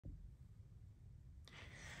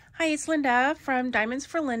Hi, it's Linda from Diamonds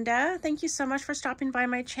for Linda. Thank you so much for stopping by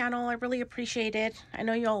my channel. I really appreciate it. I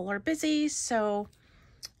know y'all are busy, so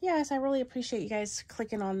yes, I really appreciate you guys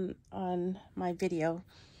clicking on my video.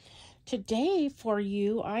 Today for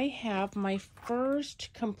you, I have my first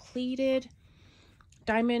completed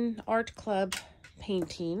Diamond Art Club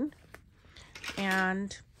painting,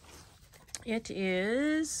 and it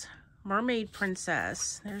is Mermaid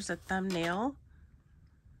Princess. There's a thumbnail.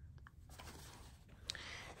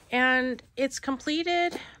 And it's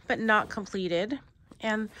completed, but not completed.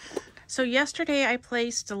 And so yesterday I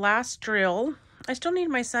placed the last drill. I still need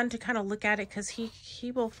my son to kind of look at it because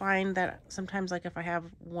he will find that sometimes, like if I have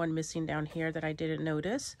one missing down here that I didn't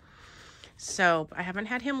notice. So I haven't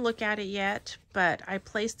had him look at it yet, but I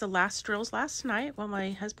placed the last drills last night while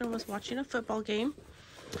my husband was watching a football game.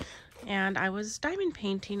 And I was diamond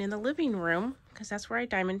painting in the living room because that's where I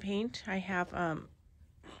diamond paint. I have,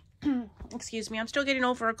 excuse me, I'm still getting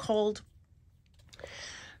over a cold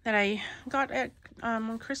that I got at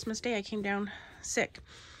on Christmas Day. I came down sick.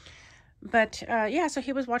 But yeah, so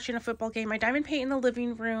he was watching a football game. I diamond paint in the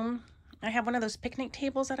living room. I have one of those picnic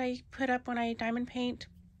tables that I put up when I diamond paint.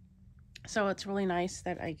 So it's really nice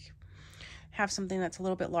that I have something that's a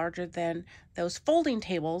little bit larger than those folding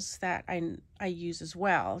tables that I use as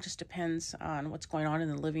well. Just depends on what's going on in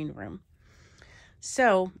the living room.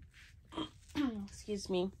 So, excuse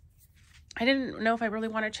me. I didn't know if I really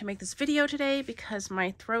wanted to make this video today because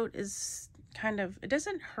my throat is kind of, it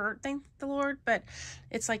doesn't hurt, thank the Lord, but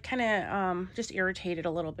it's like kind of just irritated a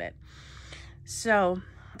little bit. So,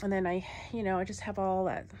 and then I just have all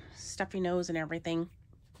that stuffy nose and everything.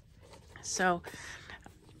 So,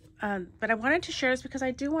 but I wanted to share this because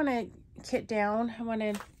I do want to kit down. I want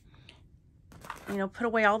to, put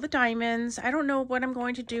away all the diamonds. I don't know what I'm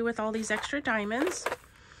going to do with all these extra diamonds.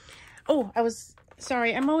 Oh,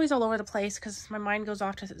 sorry, I'm always all over the place because my mind goes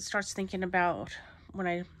off to starts thinking about when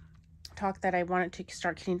I talk that I want it to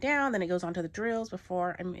start kitting down, then it goes on to the drills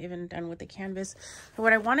before I'm even done with the canvas. But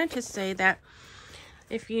what I wanted to say that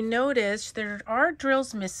if you notice, there are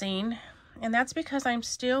drills missing, and that's because I'm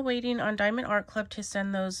still waiting on Diamond Art Club to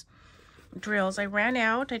send those drills. I ran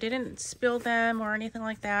out. I didn't spill them or anything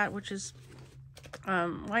like that, which is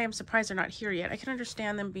why I'm surprised they're not here yet. I can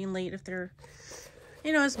understand them being late if they're,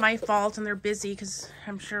 it's my fault and they're busy because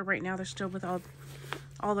I'm sure right now they're still with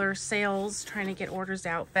all their sales trying to get orders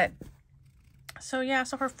out. But so yeah,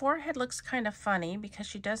 so her forehead looks kind of funny because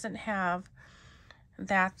she doesn't have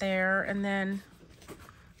that there, and then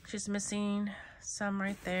she's missing some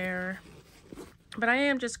right there. But I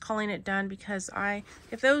am just calling it done because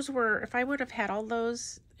if I would have had all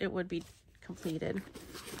those, it would be completed.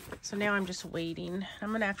 So now I'm just waiting. I'm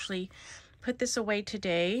going to actually put this away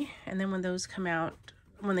today, and then when those come out,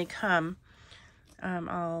 when they come,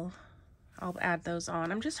 I'll add those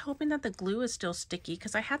on. I'm just hoping that the glue is still sticky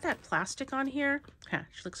because I had that plastic on here.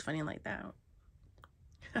 She looks funny like that.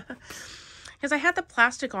 Because I had the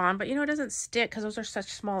plastic on, but it doesn't stick because those are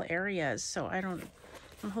such small areas. So I'm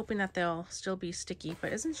hoping that they'll still be sticky.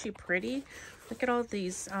 But isn't she pretty? Look at all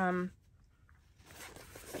these,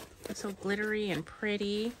 it's so glittery and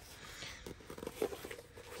pretty.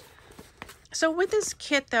 So with this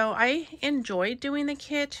kit though, I enjoyed doing the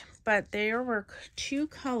kit, but there were two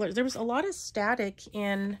colors. There was a lot of static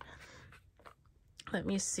in, let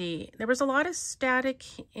me see. There was a lot of static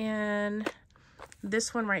in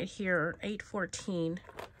this one right here, 814.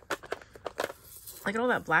 Look at all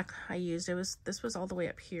that black I used. This was all the way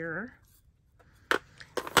up here.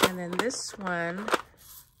 And then this one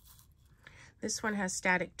has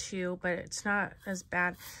static too, but it's not as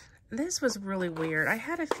bad. This was really weird. I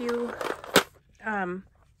had a few,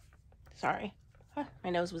 sorry, my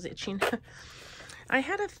nose was itching. I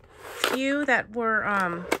had a few that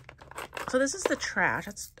were, so this is the trash.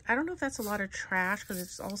 I don't know if that's a lot of trash because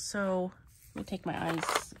it's also, let me take my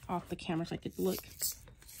eyes off the camera so I could look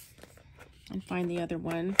and find the other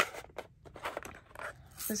one.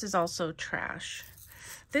 This is also trash.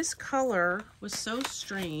 This color was so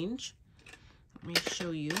strange. Let me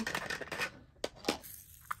show you.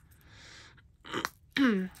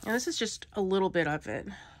 And this is just a little bit of it.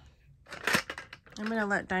 I'm going to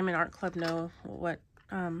let Diamond Art Club know what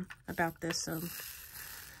about this.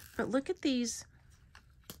 But look at these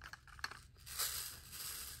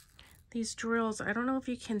drills. I don't know if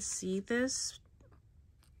you can see this,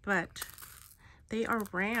 but they are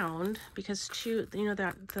round because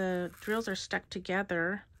that the drills are stuck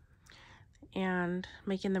together and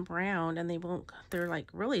making them round, and they're like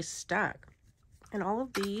really stuck. And all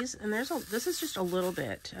of these, and this is just a little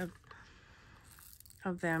bit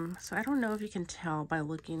of them. So I don't know if you can tell by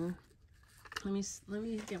looking. Let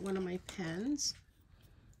me get one of my pens.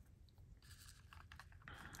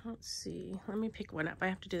 Let's see. Let me pick one up. I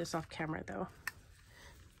have to do this off camera though.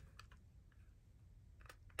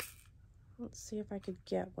 Let's see if I could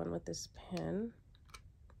get one with this pen.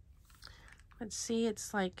 Let's see.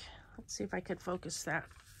 It's like, let's see if I could focus that.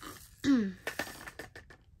 So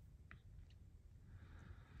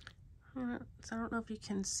I don't know if you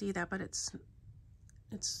can see that, but it's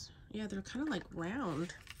yeah, they're kind of like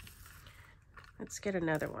round. Let's get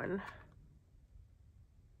another one.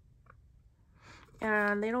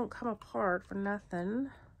 And they don't come apart for nothing.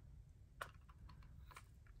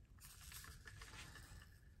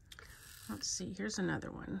 Let's see, here's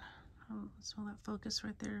another one. Oh, so that focus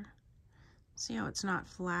right there. See how it's not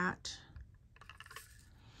flat?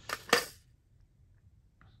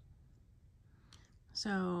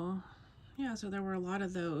 So, yeah, so there were a lot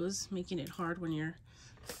of those, making it hard when you're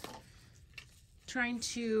trying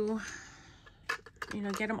to, you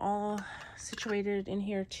know, get them all situated in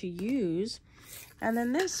here to use. And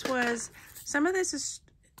then this was, some of this is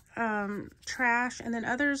trash, and then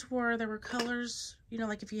others were, there were colors, you know,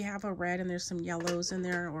 like if you have a red and there's some yellows in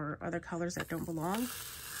there or other colors that don't belong.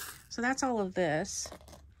 So that's all of this.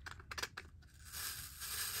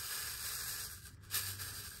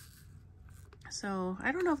 So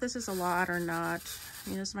I don't know if this is a lot or not.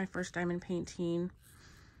 You know, this is my first diamond painting.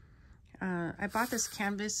 I bought this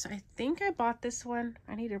canvas. I think I bought this one.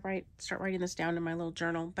 I need to start writing this down in my little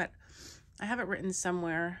journal, but I have it written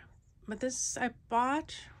somewhere. But this I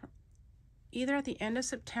bought either at the end of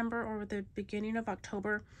September or the beginning of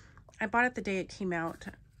October. I bought it the day it came out.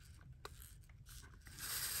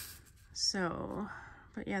 So,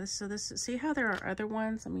 but yeah, so this, see how there are other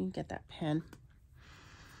ones? Let me get that pen.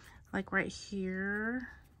 Like right here.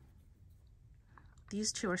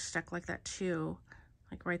 These two are stuck like that too.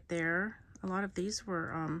 Like right there. A lot of these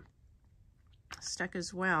were stuck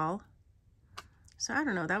as well. So I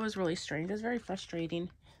don't know, that was really strange. It was very frustrating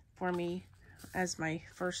for me as my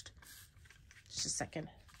first, just a second.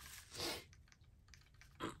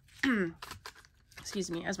 Excuse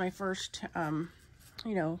me, as my first,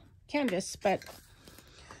 you know, canvas. But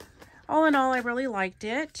all in all, I really liked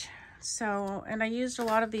it. So, and I used a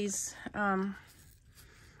lot of these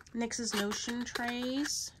NYX's Notion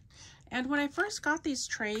trays. And when I first got these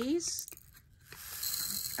trays,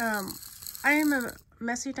 I am a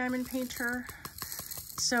messy diamond painter.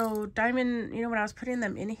 So diamond, you know, when I was putting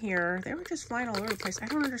them in here, they were just flying all over the place. I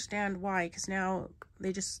don't understand why, because now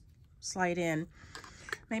they just slide in.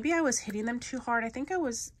 Maybe I was hitting them too hard. I think I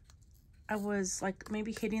was like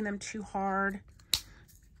maybe hitting them too hard.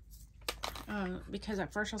 Because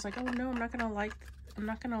at first I was like, oh no, I'm not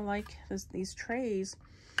gonna like these trays.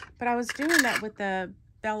 But I was doing that with the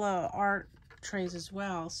Bella Art trays as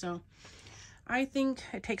well. So I think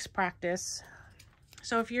it takes practice.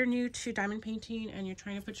 So if you're new to diamond painting and you're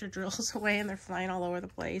trying to put your drills away and they're flying all over the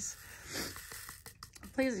place,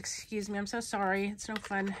 please excuse me. I'm so sorry. It's no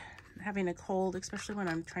fun having a cold, especially when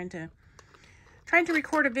I'm trying to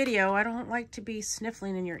record a video. I don't like to be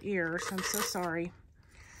sniffling in your ear, so I'm so sorry.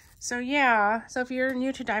 So yeah, so if you're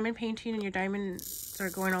new to diamond painting and your diamonds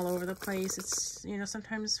are going all over the place, it's, you know,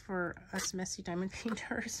 sometimes for us messy diamond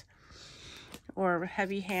painters or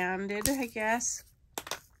heavy-handed, I guess,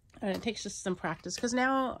 and it takes just some practice, because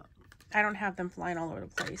now I don't have them flying all over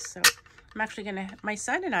the place. So I'm actually gonna, my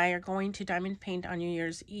son and I are going to diamond paint on New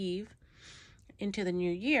Year's Eve into the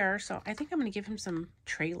new year, so I think I'm gonna give him some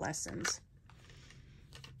tray lessons.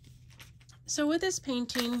 So with this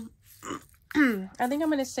painting, I think I'm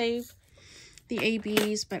going to save the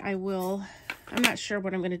ABs, but I'm not sure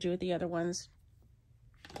what I'm going to do with the other ones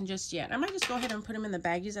just yet. I might just go ahead and put them in the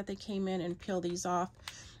baggies that they came in and peel these off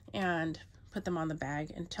and put them on the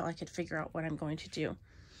bag until I could figure out what I'm going to do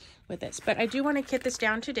with this. But I do want to kit this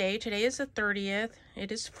down today. Today is the 30th.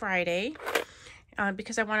 It is Friday,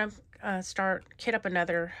 because I want to kit up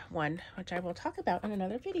another one, which I will talk about in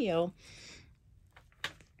another video.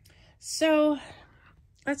 So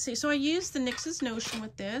let's see. So I used the NYX's Notion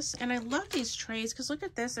with this, and I love these trays because look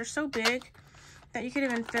at this. They're so big that you could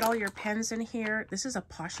even fit all your pens in here. This is a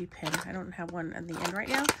Poshy pen. I don't have one at the end right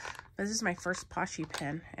now, but this is my first Poshy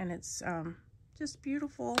pen, and it's just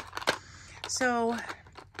beautiful. So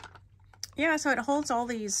yeah, so it holds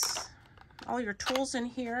all your tools in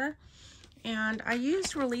here. And I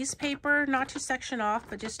used release paper, not to section off,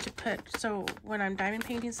 but just to put, so when I'm diamond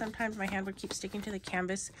painting, sometimes my hand would keep sticking to the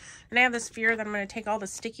canvas. And I have this fear that I'm going to take all the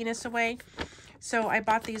stickiness away. So I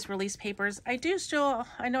bought these release papers. I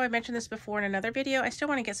know I mentioned this before in another video, I still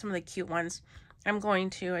want to get some of the cute ones. I'm going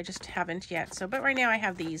to, I just haven't yet. So, but right now I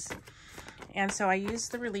have these. And so I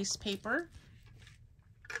used the release paper.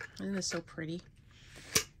 Isn't this so pretty?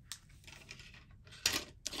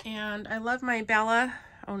 And I love my Bella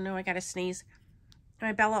oh no, I gotta sneeze.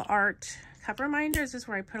 My Bella Art cover minders. This is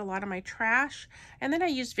where I put a lot of my trash. And then I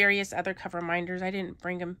used various other cover minders. I didn't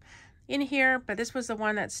bring them in here, but this was the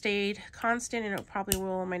one that stayed constant, and it probably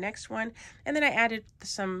will in my next one. And then I added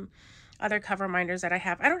some other cover minders that I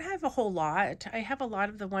have. I don't have a whole lot. I have a lot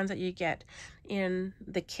of the ones that you get in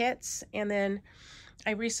the kits. And then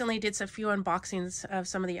I recently did a few unboxings of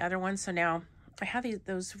some of the other ones. So now I have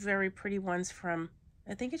those very pretty ones from,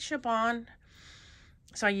 I think it's Chabon.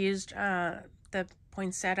 So I used the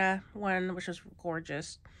poinsettia one, which was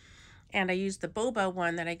gorgeous. And I used the boba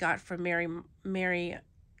one that I got from Mary.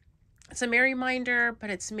 It's a Mary Minder, but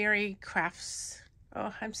it's Mary Crafts.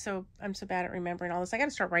 Oh, I'm so bad at remembering all this. I got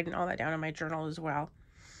to start writing all that down in my journal as well.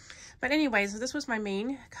 But anyways, this was my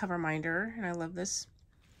main cover minder, and I love this.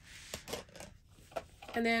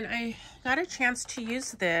 And then I got a chance to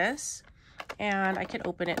use this, and I can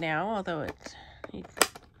open it now, although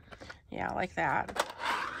yeah, like that.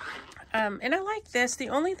 And I like this. The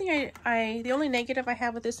only thing the only negative I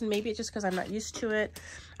have with this, and maybe it's just because I'm not used to it,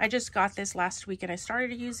 I just got this last week and I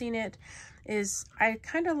started using it, is I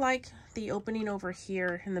kind of like the opening over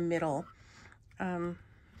here in the middle.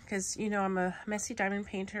 Because, you know, I'm a messy diamond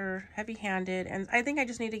painter, heavy-handed, and I think I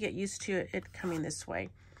just need to get used to it coming this way.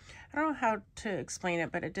 I don't know how to explain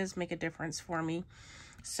it, but it does make a difference for me.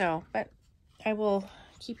 So, but I will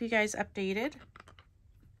keep you guys updated.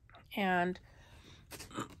 And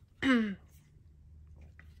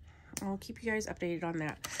I'll keep you guys updated on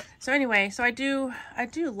that. So anyway, so I do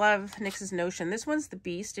love NYX's Notion. This one's the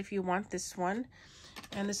Beast if you want this one.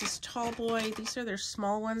 And this is Tall Boy. These are their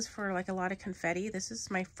small ones for like a lot of confetti. This is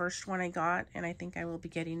my first one I got, and I think I will be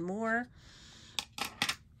getting more.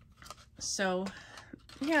 So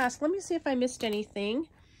yeah, so let me see if I missed anything.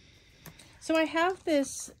 So I have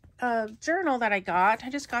this journal that I got. I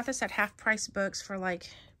just got this at Half Price Books for like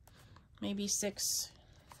maybe $6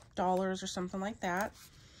 or something like that.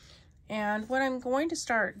 And what I'm going to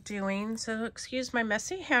start doing, so excuse my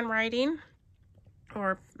messy handwriting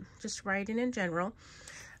or just writing in general.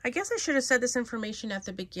 I guess I should have said this information at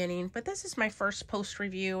the beginning, but this is my first post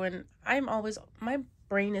review, and my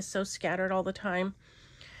brain is so scattered all the time.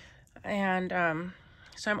 And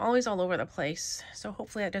so I'm always all over the place. So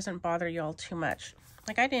hopefully that doesn't bother you all too much.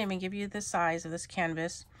 Like, I didn't even give you the size of this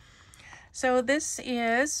canvas. So this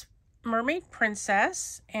is Mermaid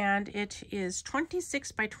Princess, and it is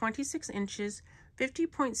 26 by 26 inches,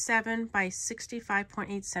 50.7 by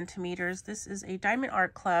 65.8 centimeters. This is a Diamond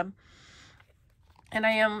Art Club, and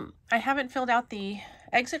I haven't filled out the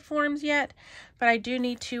exit forms yet, but I do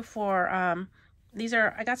need to for I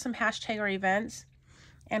got some hashtag or events,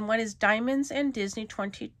 and one is Diamonds and Disney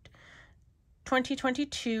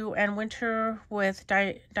 2022 and Winter with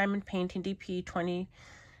Diamond Painting DP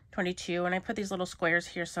 2022, and I put these little squares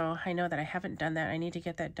here so I know that I haven't done that. I need to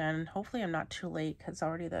get that done. Hopefully I'm not too late because it's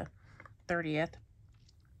already the 30th.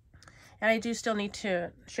 And I do still need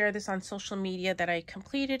to share this on social media that I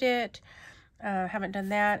completed it. Haven't done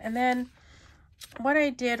that. And then what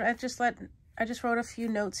I did, I just wrote a few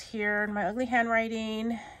notes here in my ugly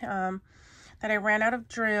handwriting that I ran out of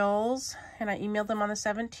drills, and I emailed them on the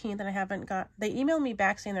 17th, and I haven't got, they emailed me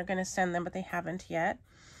back saying they're going to send them, but they haven't yet.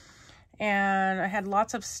 And I had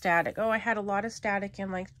lots of static. Oh, I had a lot of static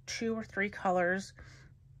in like 2 or 3 colors.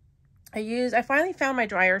 I finally found my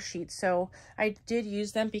dryer sheets, so I did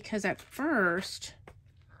use them because at first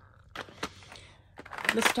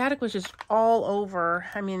the static was just all over.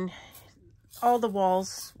 I mean, all the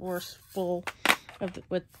walls were full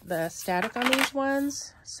with the static on these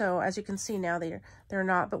ones. So as you can see now, they're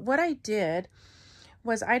not. But what I did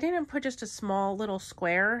was I didn't put just a small little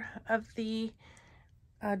square of the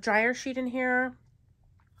dryer sheet in here.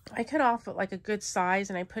 I cut off like a good size,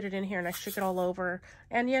 and I put it in here, and I shook it all over.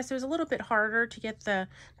 And yes, it was a little bit harder to get the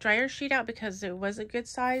dryer sheet out because it was a good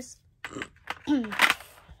size.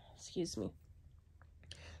 Excuse me.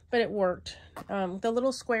 But it worked. The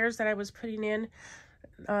little squares that I was putting in,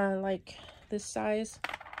 like this size.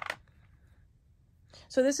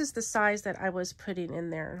 So this is the size that I was putting in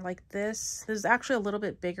there. Like this. This is actually a little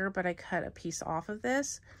bit bigger, but I cut a piece off of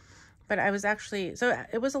this. But I was actually, so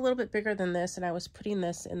it was a little bit bigger than this, and I was putting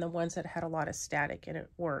this in the ones that had a lot of static, and it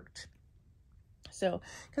worked. So,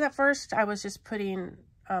 because at first I was just putting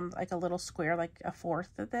like a little square, like a fourth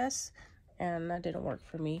of this, and that didn't work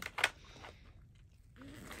for me.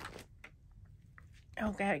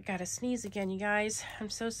 Oh, God, I gotta sneeze again, you guys. I'm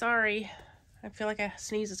so sorry. I feel like a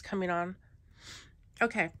sneeze is coming on.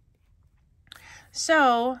 Okay.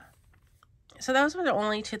 So those were the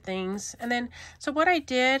only 2 things. And then, so what I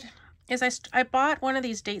did is I bought one of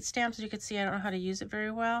these date stamps. As you can see, I don't know how to use it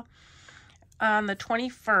very well. on the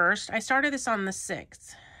 21st. I started this on the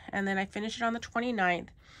 6th, and then I finished it on the 29th.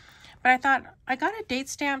 But I thought, I got a date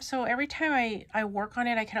stamp, so every time I work on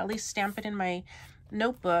it, I can at least stamp it in my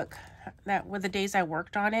notebook that with the days I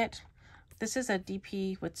worked on it. This is a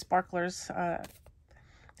DP with sparklers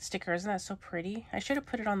sticker. Isn't that so pretty? I should have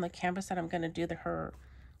put it on the canvas that I'm going to do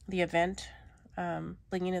the event,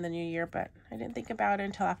 Blinging in the New Year, but I didn't think about it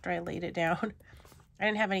until after I laid it down. I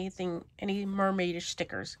didn't have any mermaidish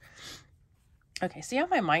stickers. Okay, see how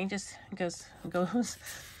my mind just goes.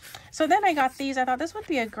 So then I got these. I thought this would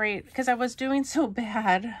be a great, because I was doing so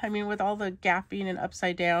bad. I mean, with all the gapping and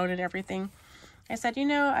upside down and everything. I said, you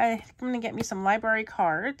know, I'm going to get me some library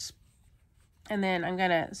cards. And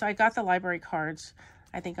then so I got the library cards.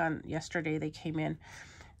 I think on yesterday they came in.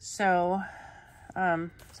 So, so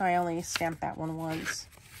I only stamped that one once.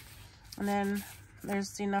 And then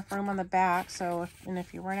there's enough room on the back. So,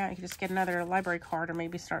 if you run out, you can just get another library card or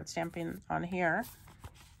maybe start stamping on here.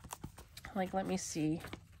 Like, let me see.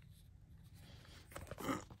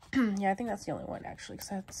 Yeah, I think that's the only one actually,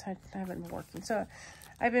 because I haven't been working. So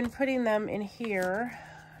I've been putting them in here.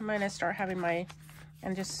 I'm going to start having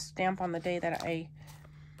and just stamp on the day that I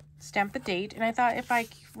stamp the date. And I thought if I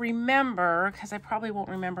remember, because I probably won't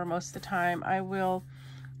remember most of the time, I will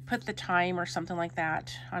put the time or something like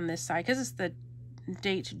that on this side, because it's the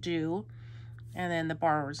date due and then the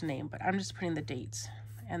borrower's name, but I'm just putting the dates.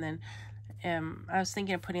 And then I was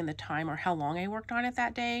thinking of putting the time or how long I worked on it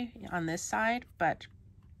that day on this side, but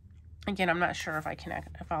again, I'm not sure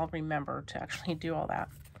if I'll remember to actually do all that.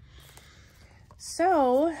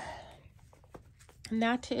 So, and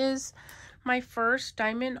that is my first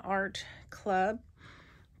Diamond Art Club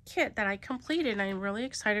kit that I completed, and I'm really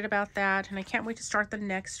excited about that, and I can't wait to start the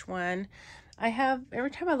next one.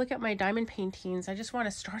 Every time I look at my diamond paintings, I just want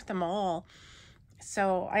to start them all.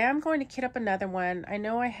 So I am going to kit up another one. I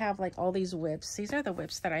know I have like all these whips. These are the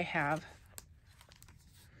whips that I have.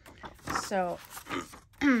 So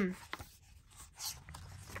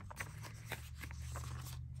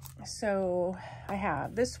so I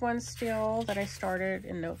have this one still that I started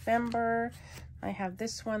in November. I have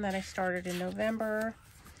this one that I started in November.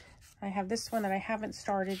 I have this one that I haven't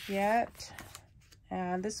started yet.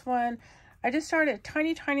 And this one, I just started a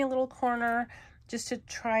tiny, tiny little corner just to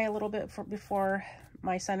try a little bit before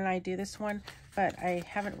my son and I do this one. But I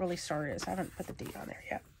haven't really started it, so I haven't put the date on there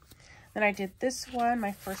yet. Then I did this one,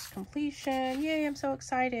 my first completion. Yay, I'm so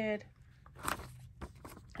excited.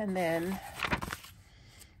 And then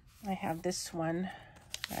I have this one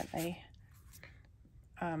that I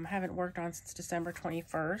haven't worked on since December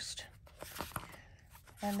 21st.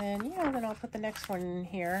 And then, yeah, then I'll put the next one in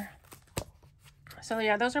here. So,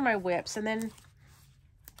 yeah, those are my whips. And then,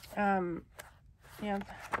 yeah.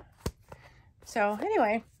 So,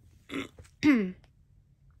 anyway,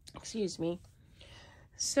 excuse me.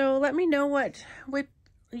 So, let me know what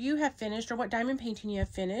you have finished or what diamond painting you have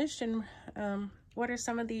finished. And what are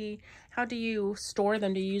some of how do you store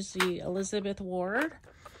them to use the Elizabeth Ward?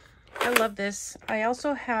 I love this. I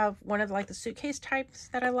also have one of the suitcase types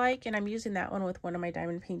that I like, and I'm using that one with one of my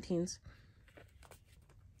diamond paintings.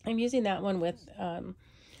 I'm using that one with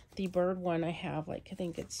the bird one I have. I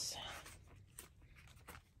think it's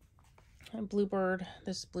a bluebird,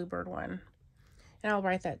 this bluebird one. And I'll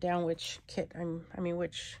write that down, which kit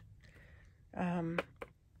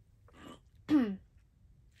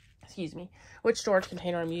excuse me, which storage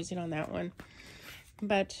container I'm using on that one.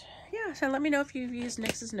 But yeah, so let me know if you've used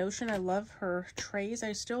Nyx's Notion. I love her trays.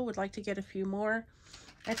 I still would like to get a few more.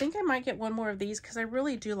 I think I might get one more of these because I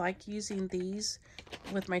really do like using these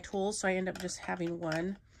with my tools, so I end up just having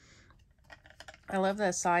one. I love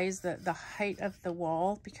the size, the height of the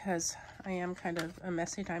wall, because I am kind of a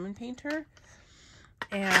messy diamond painter.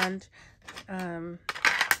 And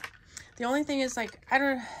the only thing is,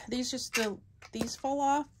 these fall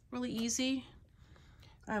off really easy.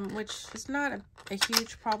 Which is not a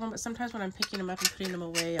huge problem, but sometimes when I'm picking them up and putting them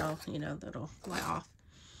away, that'll fly off.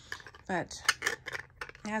 But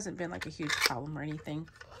it hasn't been like a huge problem or anything.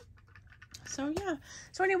 So yeah.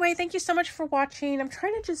 So anyway, thank you so much for watching. I'm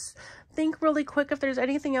trying to just think really quick if there's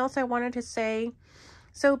anything else I wanted to say.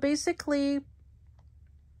 So basically,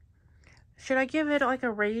 should I give it like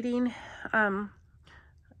a rating?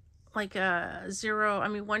 Like a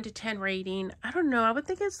 1 to 10 rating. I don't know. I would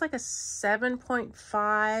think it's like a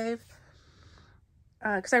 7.5.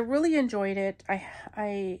 Because I really enjoyed it.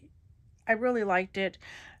 I really liked it.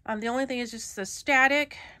 The only thing is just the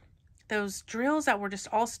static. Those drills that were just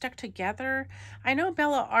all stuck together. I know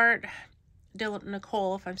Bella Art,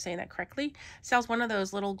 Nicole, if I'm saying that correctly, sells one of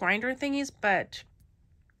those little grinder thingies, but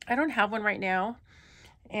I don't have one right now.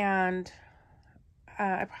 And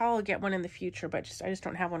I probably will get one in the future, but I just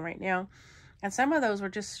don't have one right now. And some of those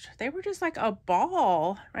were they were just like a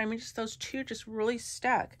ball. I mean, just those two just really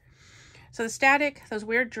stuck. So the static, those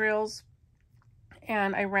weird drills,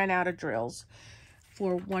 and I ran out of drills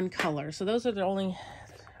for one color. So those are the only,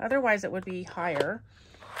 otherwise it would be higher.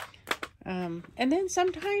 And then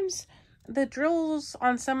sometimes the drills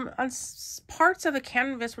on parts of the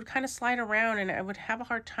canvas would kind of slide around, and I would have a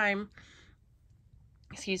hard time,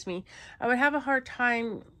 excuse me, I would have a hard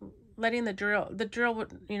time letting the drill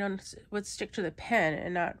would, you know, would stick to the pen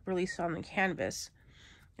and not release on the canvas.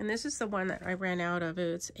 And this is the one that I ran out of.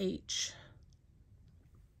 It's H.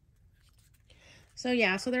 So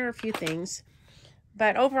yeah, so there are a few things,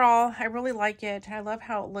 but overall I really like it. I love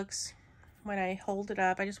how it looks when I hold it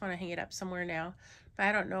up. I just want to hang it up somewhere now, but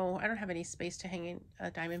I don't know, I don't have any space to hang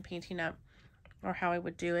a diamond painting up, or how I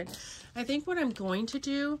would do it. I think what I'm going to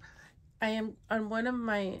do, I am on one of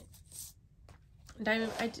my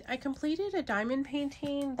diamond, I completed a diamond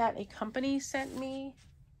painting that a company sent me.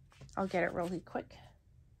 I'll get it really quick.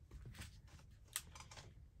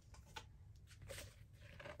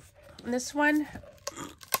 And this one,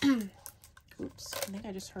 oops, I think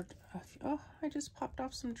I just heard, oh, I just popped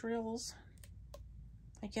off some drills.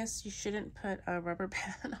 I guess you shouldn't put a rubber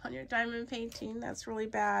band on your diamond painting. That's really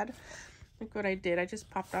bad. Look what I did. I just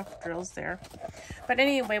popped off drills there. But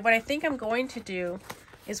anyway, what I think I'm going to do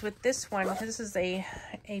is with this one, because this is a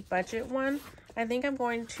budget one, I think I'm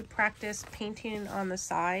going to practice painting on the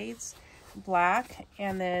sides black,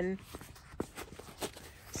 and then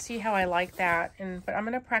see how I like that. But I'm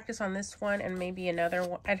going to practice on this one, and maybe another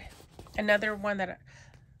one that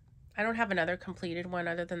I don't have another completed one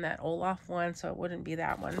other than that Olaf one, so it wouldn't be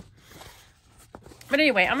that one. But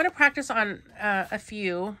anyway, I'm going to practice on a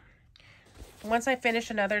few. Once I finish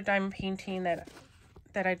another diamond painting that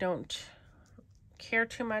I don't care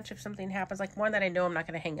too much if something happens, like one that I know I'm not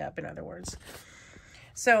going to hang up, in other words.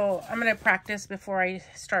 So I'm going to practice before I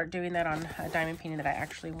start doing that on a diamond painting that I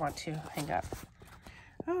actually want to hang up.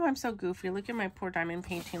 Oh, I'm so goofy. Look at my poor diamond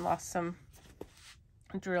painting, lost some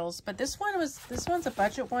drills. But this one's a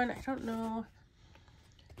budget one. I don't know.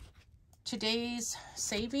 Today's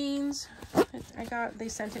savings, they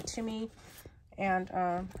sent it to me, and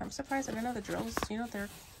I'm surprised. I don't know the drills, you know, they're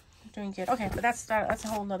doing good. Okay, but that's a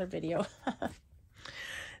whole nother video.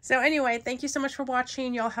 So anyway, thank you so much for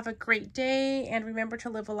watching. Y'all have a great day, and remember to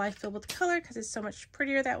live a life filled with color, because it's so much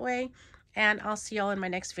prettier that way. And I'll see y'all in my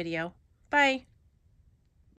next video. Bye.